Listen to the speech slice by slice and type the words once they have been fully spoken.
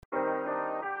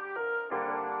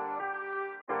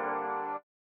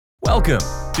Welcome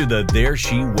to the There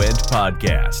She Went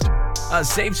podcast, a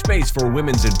safe space for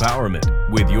women's empowerment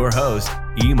with your host,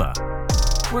 Ema.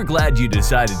 We're glad you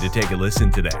decided to take a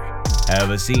listen today. Have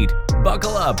a seat,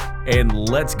 buckle up, and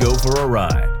let's go for a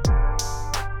ride.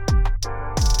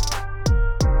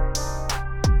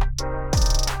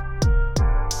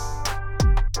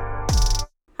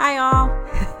 Hi all.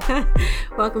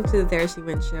 Welcome to the There She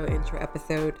Went Show intro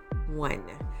episode 1.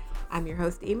 I'm your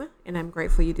host Ema, and I'm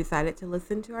grateful you decided to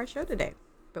listen to our show today.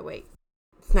 But wait,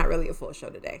 it's not really a full show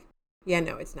today. Yeah,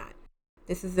 no, it's not.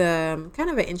 This is kind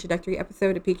of an introductory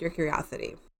episode to pique your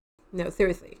curiosity. No,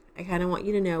 seriously, I kind of want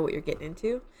you to know what you're getting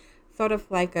into. Sort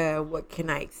of like a what can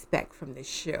I expect from this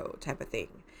show type of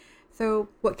thing. So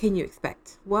what can you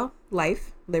expect? Well,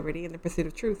 life, liberty, and the pursuit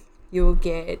of truth. You'll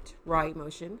get raw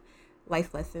emotion,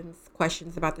 life lessons,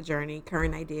 questions about the journey,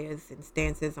 current ideas, and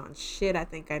stances on shit I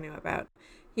think I know about,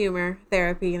 humor,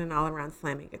 therapy, and an all-around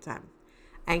slamming good time.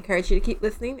 I encourage you to keep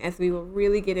listening as we will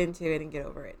really get into it and get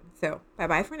over it. So,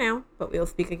 bye-bye for now, but we'll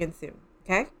speak again soon,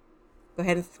 okay? Go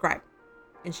ahead and subscribe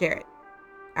and share it.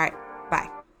 All right, bye.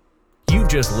 You've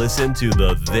just listened to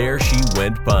the There She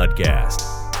Went podcast.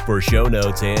 For show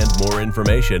notes and more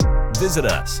information, visit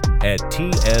us at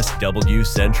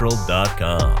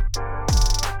tswcentral.com.